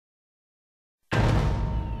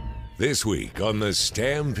This week on the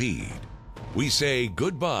Stampede, we say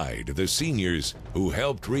goodbye to the seniors who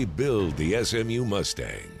helped rebuild the SMU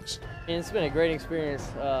Mustangs. It's been a great experience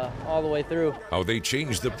all the way through. How they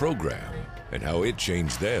changed the program and how it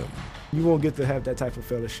changed them. You won't get to have that type of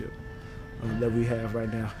fellowship that we have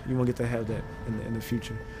right now. You won't get to have that in the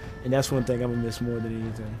future. And that's one thing I'm going to miss more than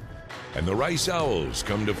anything. And the Rice Owls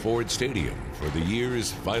come to Ford Stadium for the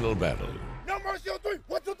year's final battle. No mercy on three.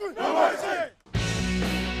 1, 2, 3. No mercy.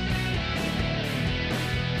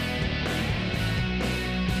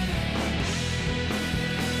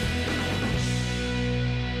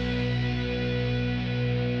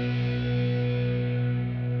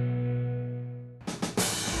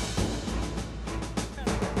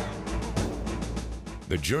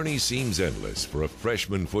 The journey seems endless for a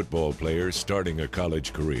freshman football player starting a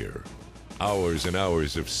college career. Hours and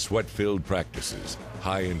hours of sweat-filled practices,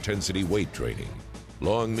 high-intensity weight training,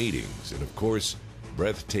 long meetings, and of course,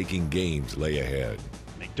 breathtaking games lay ahead.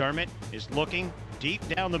 McDermott is looking deep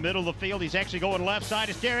down the middle of the field. He's actually going left side.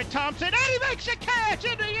 It's Derek Thompson, and he makes a catch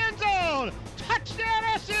in the end zone.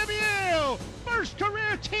 Touchdown SMU! First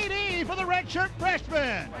career TD for the redshirt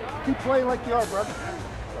freshman. Keep playing like you are, brother.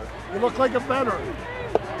 You look like a veteran.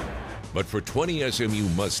 But for 20 SMU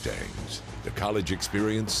Mustangs, the college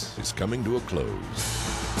experience is coming to a close.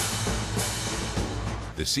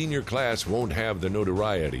 The senior class won't have the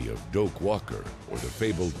notoriety of Doak Walker or the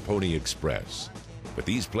fabled Pony Express. But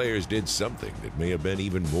these players did something that may have been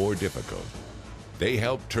even more difficult. They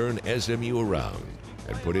helped turn SMU around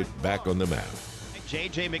and put it back on the map.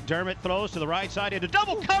 J.J. McDermott throws to the right side into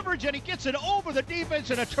double coverage, and he gets it over the defense,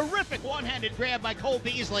 and a terrific one-handed grab by Cole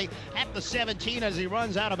Beasley at the 17 as he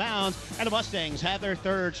runs out of bounds, and the Mustangs have their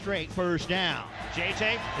third straight first down.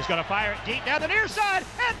 J.J. is going to fire it deep down the near side,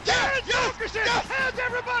 and Terrence Wilkerson has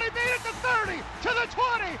everybody beat it to 30, to the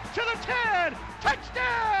 20, to the 10.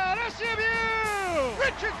 Touchdown, SMU!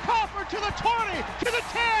 Richard Crawford to the 20, to the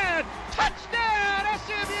 10. Touchdown,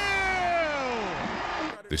 SMU!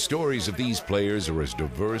 The stories of these players are as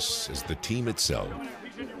diverse as the team itself,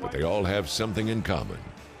 but they all have something in common.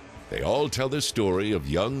 They all tell the story of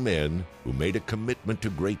young men who made a commitment to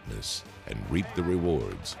greatness and reaped the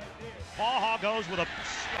rewards. Baja goes with a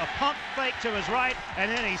pump fake to his right, and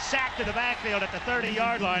then he's sacked in the backfield at the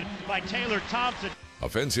 30-yard line by Taylor Thompson.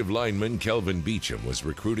 Offensive lineman Kelvin Beacham was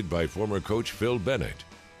recruited by former coach Phil Bennett.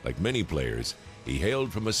 Like many players, he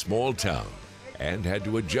hailed from a small town and had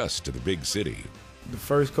to adjust to the big city. The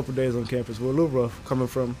first couple days on campus were a little rough, coming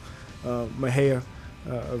from Mahia,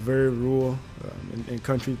 a very rural and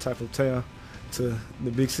country type of town, to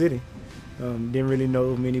the big city. Didn't really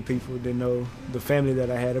know many people, didn't know the family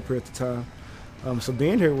that I had up here at the time. So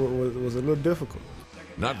being here was a little difficult.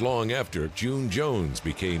 Not long after, June Jones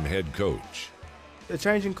became head coach. A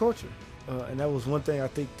changing culture, and that was one thing I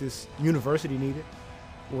think this university needed,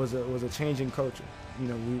 was a changing culture. You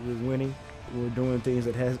know, we were winning. We're doing things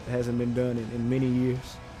that hasn't been done in many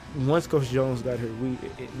years. Once Coach Jones got here,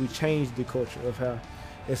 we changed the culture of how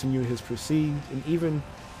SMU is perceived, and even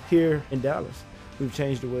here in Dallas, we've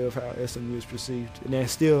changed the way of how SMU is perceived, and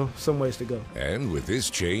there's still some ways to go. And with this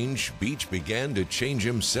change, Beach began to change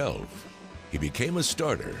himself. He became a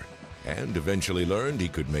starter and eventually learned he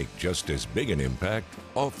could make just as big an impact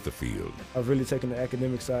off the field. I've really taken the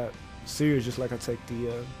academic side serious, just like I take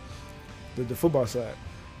the football side.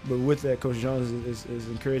 But with that, Coach Jones has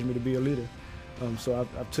encouraged me to be a leader. So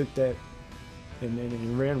I took that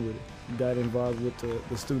and ran with it. Got involved with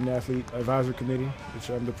the Student Athlete Advisory Committee, which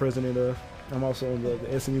I'm the president of. I'm also on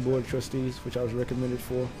the SMU Board of Trustees, which I was recommended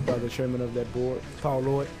for by the chairman of that board, Paul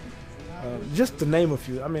Lloyd. Just to name a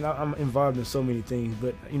few. I mean, I'm involved in so many things,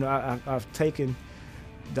 but you know, I've taken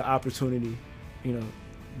the opportunity,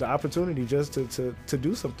 just to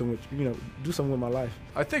do something with my life.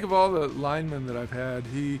 I think of all the linemen that I've had,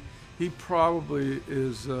 he probably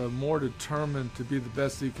is more determined to be the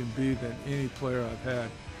best he can be than any player I've had.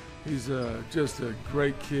 He's just a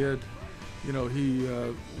great kid. You know, he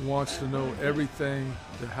wants to know everything,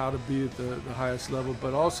 how to be at the highest level,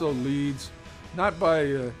 but also leads, not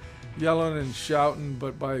by yelling and shouting,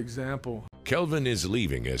 but by example. Kelvin is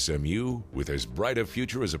leaving SMU with as bright a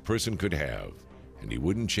future as a person could have, and he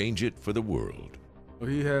wouldn't change it for the world.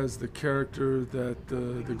 He has the character that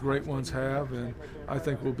the great ones have, and I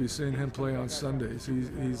think we'll be seeing him play on Sundays.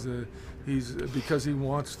 He's because he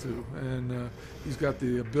wants to, and he's got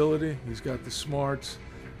the ability, he's got the smarts,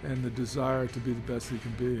 and the desire to be the best he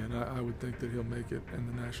can be, and I would think that he'll make it in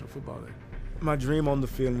the National Football League. My dream on the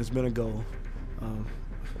field has been a goal.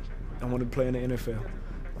 I want to play in the NFL.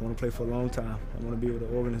 I want to play for a long time. I want to be with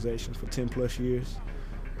an organization for 10 plus years.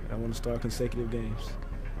 I want to start consecutive games.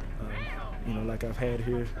 You know, like I've had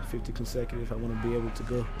here, 50 consecutive. I want to be able to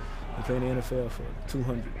go and play in the NFL for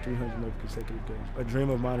 200, 300 maybe consecutive games. A dream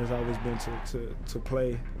of mine has always been to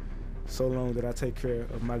play so long that I take care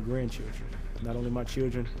of my grandchildren. Not only my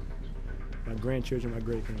children, my grandchildren, my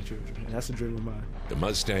great-grandchildren. And that's a dream of mine. The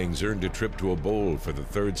Mustangs earned a trip to a bowl for the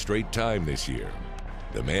third straight time this year.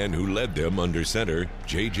 The man who led them under center,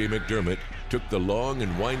 J.J. McDermott, took the long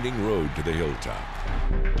and winding road to the hilltop.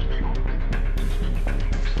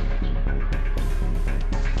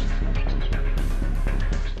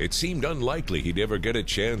 It seemed unlikely he'd ever get a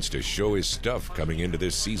chance to show his stuff coming into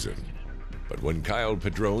this season. But when Kyle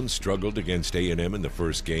Padron struggled against A&M in the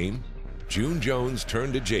first game, June Jones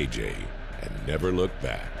turned to J.J. and never looked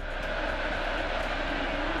back.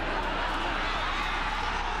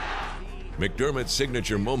 McDermott's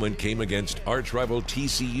signature moment came against arch-rival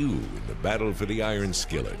TCU in the battle for the Iron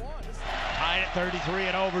Skillet. Tied at 33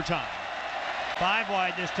 in overtime. 5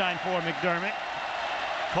 wide this time for McDermott.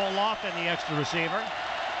 Koloff in the extra receiver.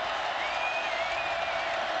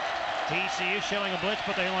 TCU showing a blitz,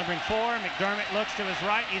 but they only bring 4. McDermott looks to his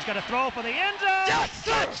right. He's going to throw for the end zone. Yes!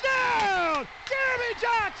 Touchdown! Jeremy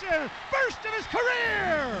Johnson, first of his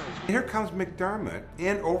career! Here comes McDermott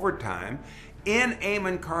in overtime in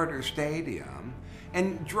Amon Carter Stadium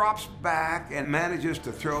and drops back and manages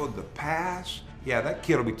to throw the pass. Yeah, that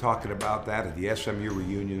kid will be talking about that at the SMU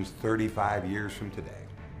reunions 35 years from today.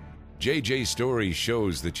 JJ's story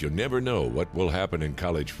shows that you never know what will happen in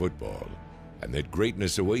college football, and that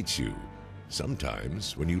greatness awaits you,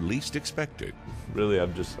 sometimes when you least expect it. Really,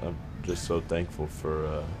 I'm just so thankful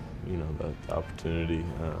for the opportunity,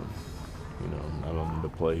 not only to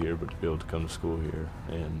play here but to be able to come to school here.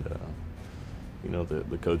 And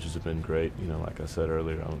the coaches have been great. Like I said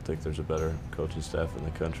earlier, I don't think there's a better coaching staff in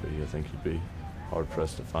the country. I think you'd be hard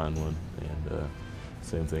pressed to find one. And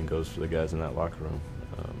same thing goes for the guys in that locker room.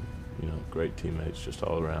 Great teammates just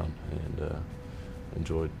all around, and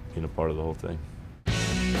enjoyed being a part of the whole thing.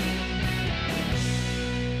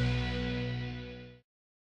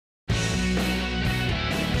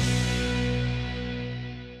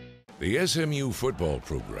 The SMU football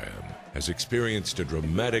program has experienced a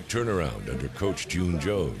dramatic turnaround under Coach June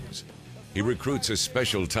Jones. He recruits a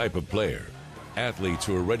special type of player, athletes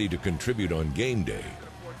who are ready to contribute on game day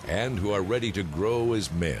and who are ready to grow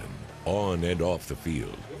as men on and off the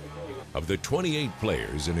field. Of the 28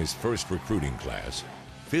 players in his first recruiting class,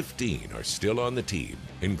 15 are still on the team,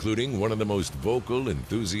 including one of the most vocal,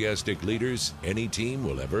 enthusiastic leaders any team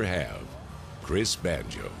will ever have, Chris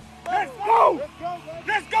Banjo. Let's go!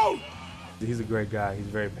 Let's go! He's a great guy. He's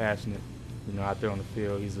very passionate. Out there on the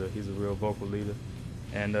field, he's a real vocal leader,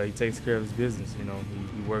 and he takes care of his business. He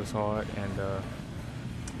works hard, and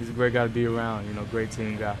he's a great guy to be around. Great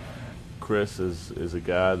team guy. Chris is a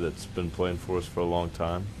guy that's been playing for us for a long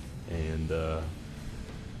time, and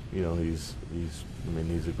he's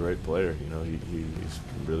a great player. He's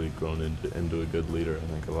really grown into a good leader. I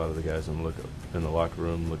think a lot of the guys in the locker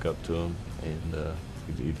room look up to him, and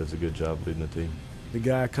he does a good job leading the team. The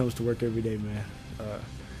guy comes to work every day, man.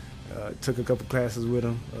 Took a couple classes with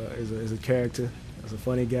him. Is a character. Is a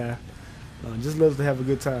funny guy. Just loves to have a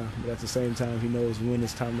good time, but at the same time, he knows when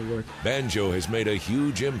it's time to work. Banjo has made a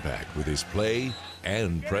huge impact with his play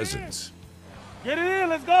and presence. Get it in,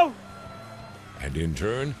 let's go! And in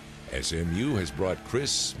turn, SMU has brought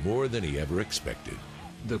Chris more than he ever expected.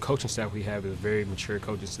 The coaching staff we have is a very mature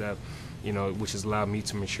coaching staff, which has allowed me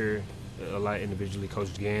to mature a lot individually.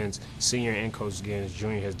 Coach Gans, senior, and Coach Gans,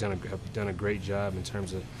 junior, have done a great job in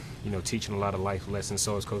terms of, teaching a lot of life lessons.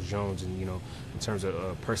 So has Coach Jones, and in terms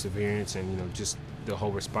of perseverance and just the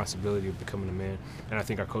whole responsibility of becoming a man. And I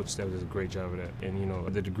think our coaching staff does a great job of that.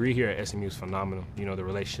 And the degree here at SMU is phenomenal. The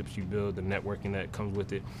relationships you build, the networking that comes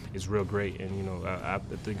with it is real great. And I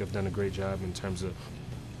think I've done a great job in terms of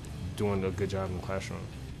doing a good job in the classroom.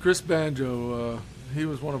 Chris Banjo, he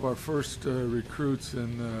was one of our first recruits,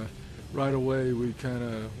 and right away we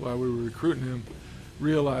while we were recruiting him,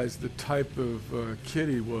 realized the type of kid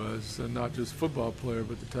he was, and not just football player,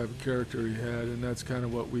 but the type of character he had. And that's kind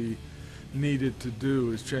of what we needed to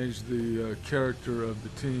do, is change the character of the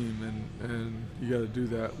team, and you got to do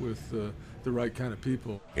that with the right kind of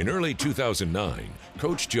people. In early 2009,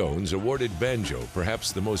 Coach Jones awarded Banjo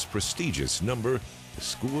perhaps the most prestigious number the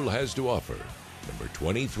school has to offer, number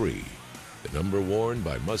 23, the number worn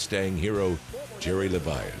by Mustang hero Jerry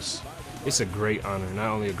Levias. It's a great honor,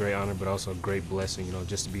 not only a great honor, but also a great blessing,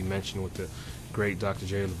 just to be mentioned with the great Dr.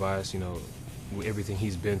 Jerry Levias. everything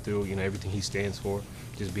he's been through, everything he stands for,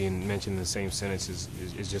 just being mentioned in the same sentence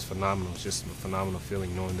is just phenomenal. It's just a phenomenal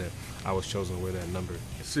feeling knowing that I was chosen to wear that number.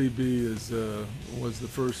 CB was the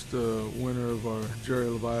first winner of our Jerry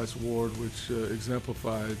Levias Award, which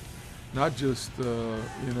exemplified not just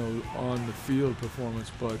on the field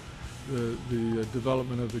performance, but the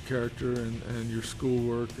development of the character and your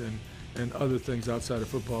schoolwork and other things outside of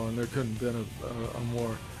football. And there couldn't have been a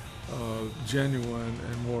more genuine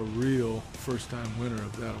and more real first-time winner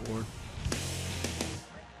of that award.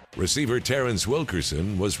 Receiver Terrence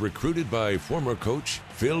Wilkerson was recruited by former coach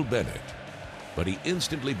Phil Bennett, but he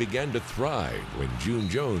instantly began to thrive when June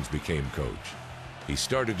Jones became coach. He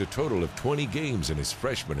started a total of 20 games in his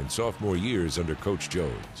freshman and sophomore years under Coach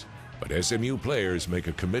Jones. But SMU players make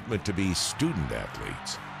a commitment to be student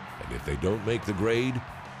athletes, and if they don't make the grade,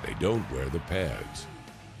 they don't wear the pads.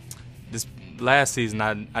 This last season,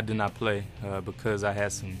 I did not play because I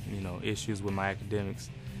had some, issues with my academics.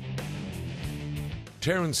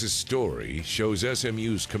 Terrence's story shows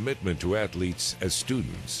SMU's commitment to athletes as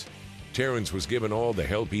students. Terrence was given all the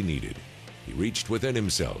help he needed. He reached within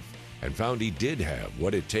himself and found he did have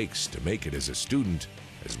what it takes to make it as a student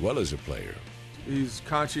as well as a player. He's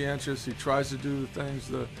conscientious. He tries to do things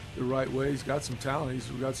the right way. He's got some talent. He's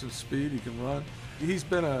got some speed. He can run. He's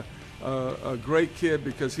been a great kid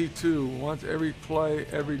because he too wants every play,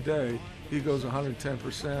 every day. He goes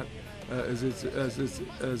 110%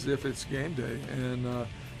 as if it's game day. And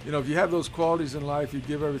if you have those qualities in life, you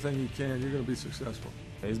give everything you can, you're going to be successful.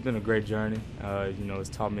 It's been a great journey. It's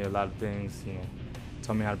taught me a lot of things.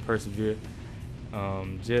 Taught me how to persevere.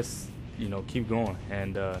 Keep going.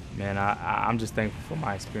 And I'm just thankful for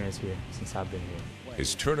my experience here since I've been here.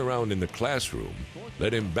 His turnaround in the classroom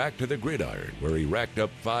led him back to the gridiron, where he racked up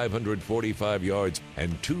 545 yards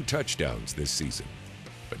and 2 touchdowns this season.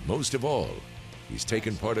 But most of all, he's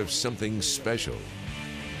taken part of something special.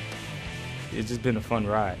 It's just been a fun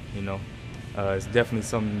ride, It's definitely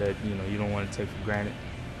something that, you don't want to take for granted.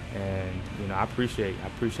 And, I appreciate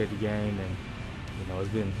the game, and,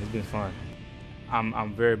 it's been fun.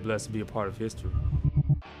 I'm very blessed to be a part of history.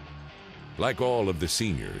 Like all of the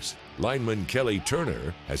seniors, lineman Kelly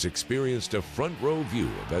Turner has experienced a front-row view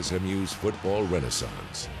of SMU's football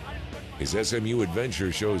renaissance. His SMU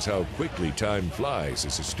adventure shows how quickly time flies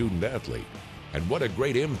as a student athlete, and what a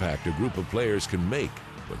great impact a group of players can make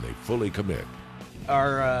when they fully commit.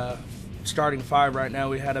 Our starting 5 right now,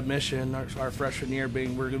 we had a mission our freshman year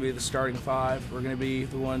being we're going to be the starting 5. We're going to be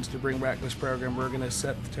the ones to bring back this program. We're going to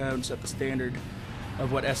set the tone, set the standard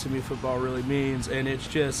of what SMU football really means, and it's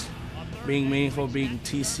just being meaningful, being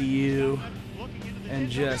TCU, and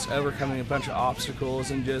just overcoming a bunch of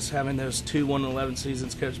obstacles, and just having those 2 1-11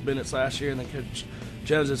 seasons, Coach Bennett's last year and then Coach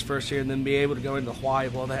Jones's first year, and then be able to go into Hawaii.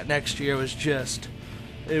 Well, that next year was just,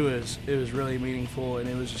 it was really meaningful, and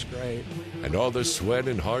it was just great. And all the sweat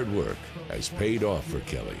and hard work has paid off for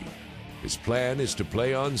Kelly. His plan is to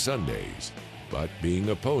play on Sundays, but being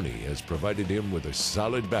a Pony has provided him with a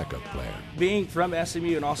solid backup plan. Being from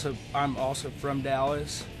SMU, and I'm also from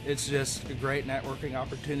Dallas, it's just a great networking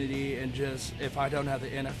opportunity, and just if I don't have the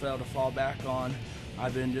NFL to fall back on,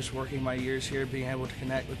 I've been just working my years here, being able to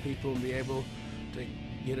connect with people and be able to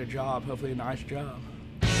get a job, hopefully a nice job.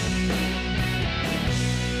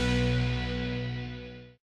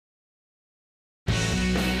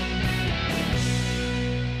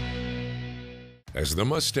 As the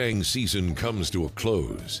Mustang season comes to a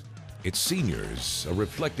close, its seniors are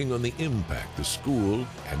reflecting on the impact the school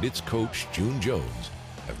and its coach, June Jones,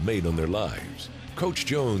 have made on their lives. Coach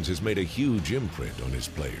Jones has made a huge imprint on his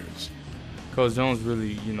players. Coach Jones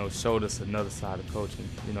really, showed us another side of coaching.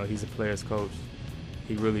 He's a player's coach.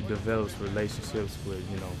 He really develops relationships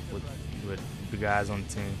with the guys on the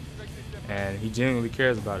team, and he genuinely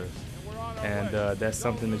cares about us. And that's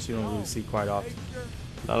something that you don't really see quite often.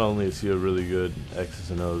 Not only is he a really good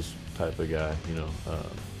X's and O's type of guy,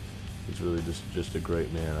 he's really just a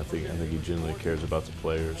great man. I think he genuinely cares about the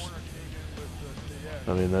players.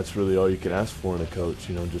 I mean, that's really all you can ask for in a coach,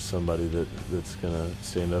 just somebody that's going to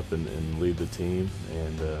stand up and lead the team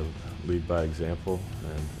and lead by example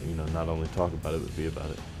and, not only talk about it, but be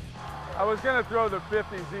about it. I was going to throw the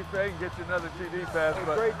 50 Z-Fake and get you another TD pass,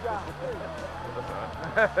 but Great job.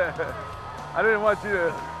 I didn't want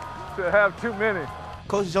you to have too many.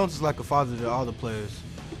 Coach Jones is like a father to all the players.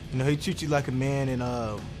 He treats you like a man, and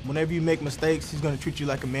whenever you make mistakes, he's going to treat you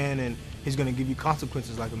like a man, and he's going to give you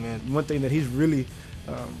consequences like a man. One thing that he's really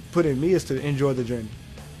put in me is to enjoy the journey.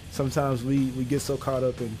 Sometimes we get so caught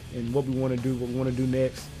up in what we want to do, what we want to do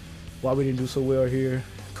next, why we didn't do so well here.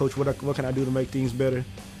 Coach, what can I do to make things better?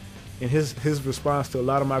 And his response to a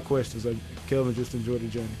lot of my questions are, Kelvin, just enjoy the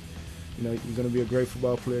journey. You know, you're going to be a great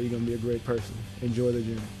football player. You're going to be a great person. Enjoy the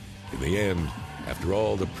journey. In the end, after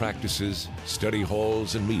all the practices, study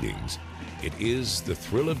halls, and meetings, it is the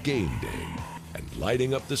thrill of game day and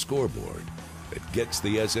lighting up the scoreboard that gets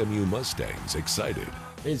the SMU Mustangs excited.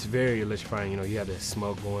 It's very electrifying. You know, you have that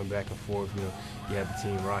smoke going back and forth. You know, you have the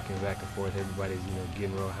team rocking back and forth. Everybody's, you know,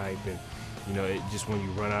 getting real hype. And, you know, it just when you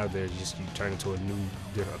run out of there, you turn into a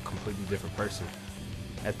completely different person.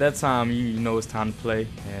 At that time, you know it's time to play,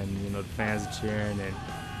 and, you know, the fans are cheering, and,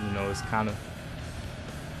 you know, it's kind of,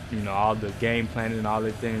 you know, all the game planning and all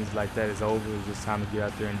the things like that is over. It's just time to get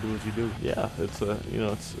out there and do what you do. Yeah, it's you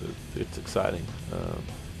know, it's exciting.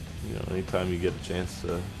 You know, anytime you get a chance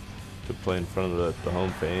to play in front of the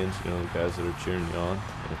home fans, you know, the guys that are cheering you on,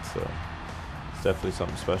 it's definitely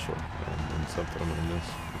something special and something I'm going to miss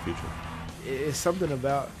in the future. It's something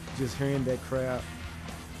about just hearing that crowd,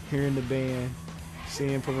 hearing the band,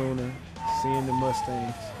 seeing Peruna, seeing the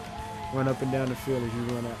Mustangs run up and down the field as you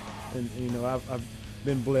run out. And, you know, I've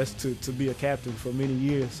been blessed to be a captain for many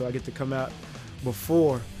years, so I get to come out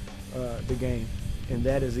before the game, and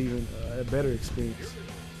that is even a better experience,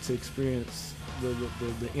 to experience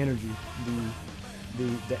the energy,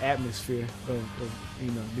 the atmosphere of you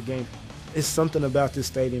know, the game. It's something about this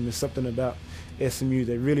stadium, it's something about SMU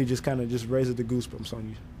that really just kind of just raises the goosebumps on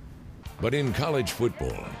you. But in college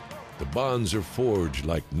football, the bonds are forged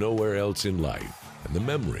like nowhere else in life, and the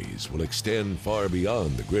memories will extend far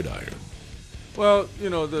beyond the gridiron. Well, you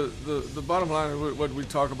know, the bottom line of what we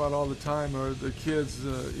talk about all the time are the kids,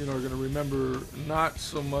 you know, are going to remember not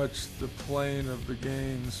so much the playing of the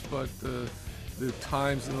games, but the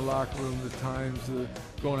times in the locker room, the times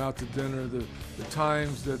going out to dinner, the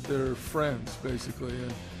times that they're friends, basically.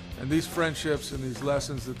 And these friendships and these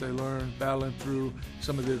lessons that they learn, battling through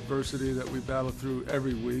some of the adversity that we battle through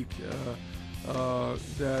every week,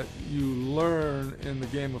 that you learn in the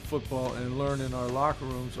game of football and learn in our locker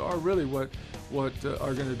rooms are really what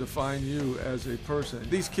are going to define you as a person.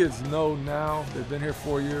 These kids know now, they've been here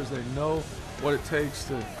 4 years, they know what it takes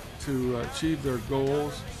to achieve their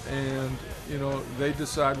goals, and, you know, they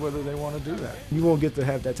decide whether they want to do that. You won't get to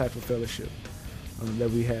have that type of fellowship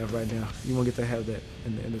that we have right now. You won't get to have that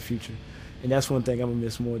in the future. And that's one thing I'm going to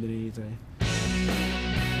miss more than anything.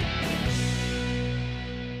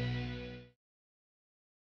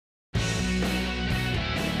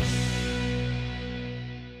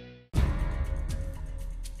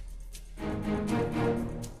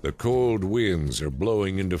 The cold winds are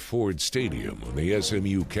blowing into Ford Stadium on the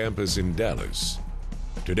SMU campus in Dallas.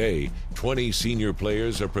 Today, 20 senior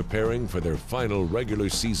players are preparing for their final regular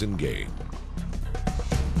season game.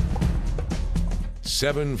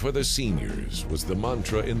 7 for the seniors was the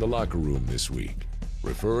mantra in the locker room this week,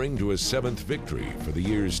 referring to a 7th victory for the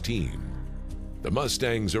year's team. The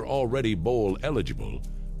Mustangs are already bowl eligible,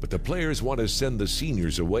 but the players want to send the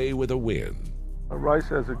seniors away with a win. Rice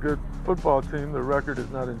has a good football team. The record is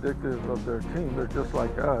not indicative of their team. They're just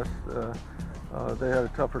like us. They had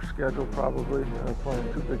a tougher schedule probably,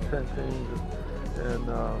 playing 2 Big Ten teams and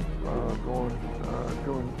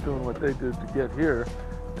doing what they did to get here.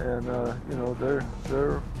 And you know,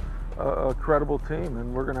 they're a credible team,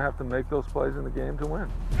 and we're going to have to make those plays in the game to win.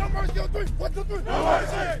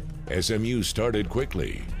 SMU started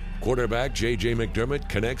quickly. Quarterback J.J. McDermott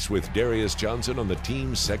connects with Darius Johnson on the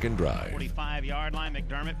team's second drive. 45-yard line,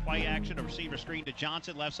 McDermott, play action, a receiver screen to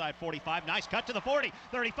Johnson, left side 45, nice cut to the 40,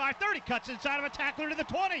 35, 30, cuts inside of a tackler to the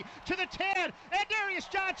 20, to the 10, and Darius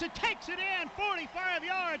Johnson takes it in, 45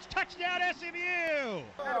 yards, touchdown SMU!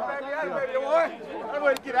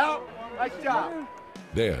 Get out. Nice job.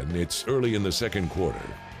 Then it's early in the second quarter.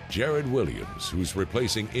 Jared Williams, who's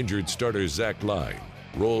replacing injured starter Zach Line,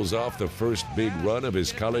 rolls off the first big run of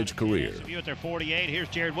his college career. SMU at their 48. Here's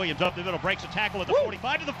Jared Williams up the middle, breaks a tackle at the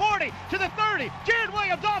 45 to the 40 to the 30. Jared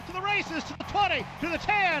Williams off to the races to the 20 to the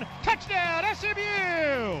 10. Touchdown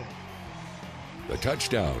SMU! The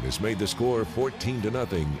touchdown has made the score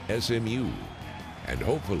 14-0 SMU, and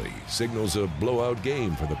hopefully signals a blowout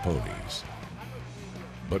game for the Ponies.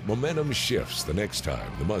 But momentum shifts the next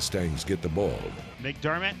time the Mustangs get the ball.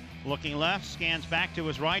 McDermott looking left, scans back to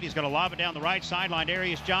his right. He's going to lob it down the right sideline.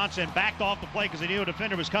 Darius Johnson backed off the play because he knew a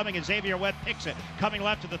defender was coming, and Xavier Webb picks it. Coming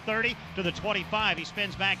left to the 30, to the 25. He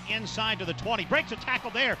spins back inside to the 20. Breaks a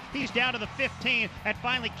tackle there. He's down to the 15, and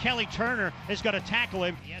finally Kelly Turner is going to tackle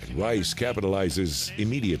him. And Rice capitalizes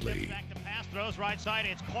immediately. Back to pass, throws right side.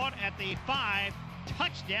 It's caught at the 5.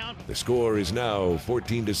 Touchdown. The score is now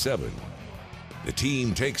 14-7. The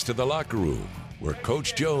team takes to the locker room, where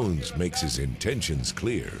Coach Jones makes his intentions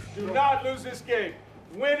clear. Do not lose this game.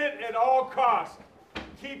 Win it at all costs.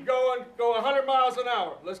 Keep going. Go 100 miles an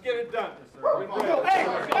hour. Let's get it done.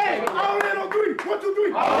 Hey, 1, 2,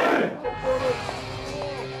 3.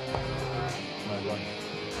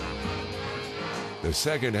 The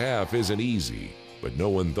second half isn't easy, but no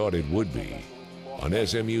one thought it would be. On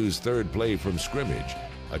SMU's third play from scrimmage,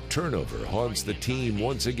 a turnover haunts the team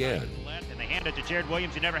once again. And they hand it to Jared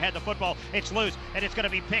Williams, who never had the football. It's loose, and it's going to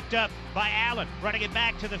be picked up by Allen, running it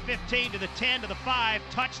back to the 15, to the 10, to the 5.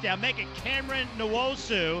 Touchdown, making Cameron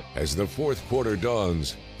Nwosu. As the fourth quarter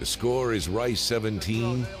dawns, the score is Rice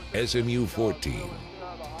 17, SMU 14.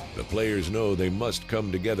 The players know they must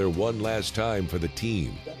come together one last time for the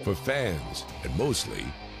team, for fans, and mostly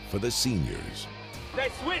for the seniors. They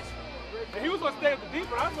switched. And he was going to stay with the deep,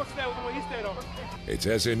 but I was going to stay with the one he stayed on.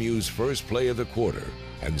 It's SMU's first play of the quarter,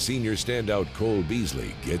 and senior standout Cole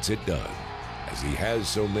Beasley gets it done, as he has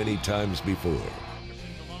so many times before.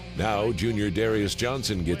 Now, junior Darius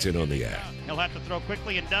Johnson gets in on the act. He'll have to throw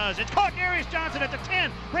quickly and does. It's caught. Darius Johnson at the 10,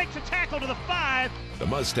 breaks a tackle to the 5. The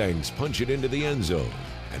Mustangs punch it into the end zone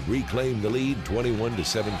and reclaim the lead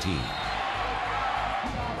 21-17.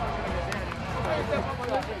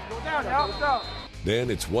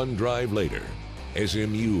 Then it's one drive later.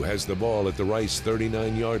 SMU has the ball at the Rice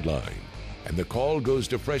 39-yard line, and the call goes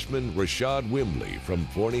to freshman Rashad Wimbley from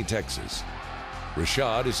Forney, Texas.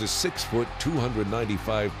 Rashad is a 6-foot,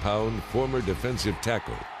 295-pound former defensive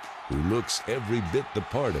tackle who looks every bit the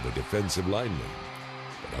part of a defensive lineman.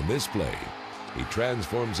 But on this play, he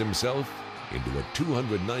transforms himself into a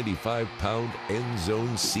 295-pound end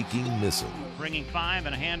zone seeking missile. Bringing 5,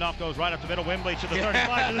 and a handoff goes right up the middle. Wimbley to the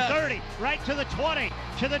 35, to the 30, right to the 20,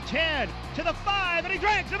 to the 10, to the 5, and he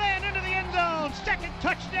drags the man into the end zone. Second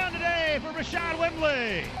touchdown today for Rashad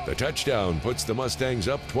Wimbley. The touchdown puts the Mustangs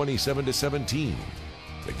up 27-17.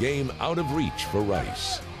 The game out of reach for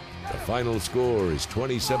Rice. The final score is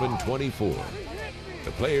 27-24.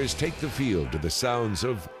 The players take the field to the sounds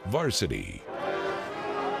of Varsity.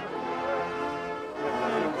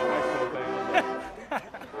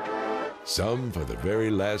 Some for the very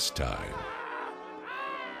last time.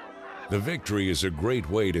 The victory is a great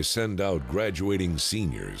way to send out graduating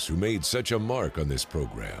seniors who made such a mark on this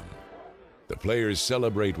program. The players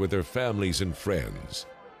celebrate with their families and friends.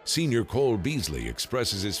 Senior Cole Beasley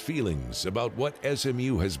expresses his feelings about what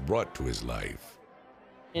SMU has brought to his life.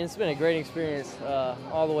 It's been a great experience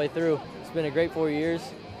all the way through. It's been a great 4 years.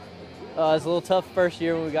 It was a little tough first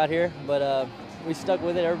year when we got here, but we stuck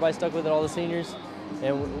with it. Everybody stuck with it, all the seniors.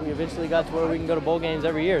 And we eventually got to where we can go to bowl games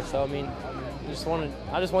every year. So, I mean, I just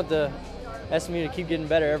want the SMU to keep getting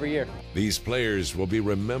better every year. These players will be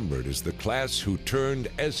remembered as the class who turned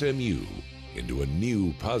SMU into a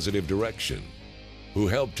new positive direction, who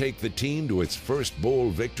helped take the team to its first bowl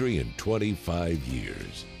victory in 25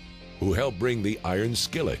 years, who helped bring the Iron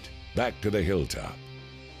Skillet back to the hilltop.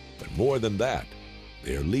 But more than that,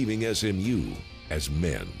 they are leaving SMU as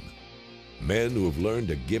men. Men who have learned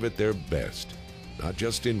to give it their best, not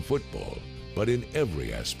just in football, but in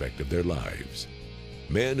every aspect of their lives.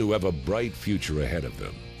 Men who have a bright future ahead of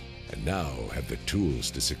them, and now have the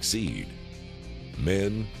tools to succeed.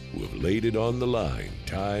 Men who have laid it on the line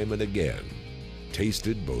time and again,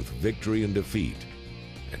 tasted both victory and defeat,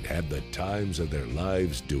 and had the times of their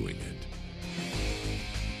lives doing it.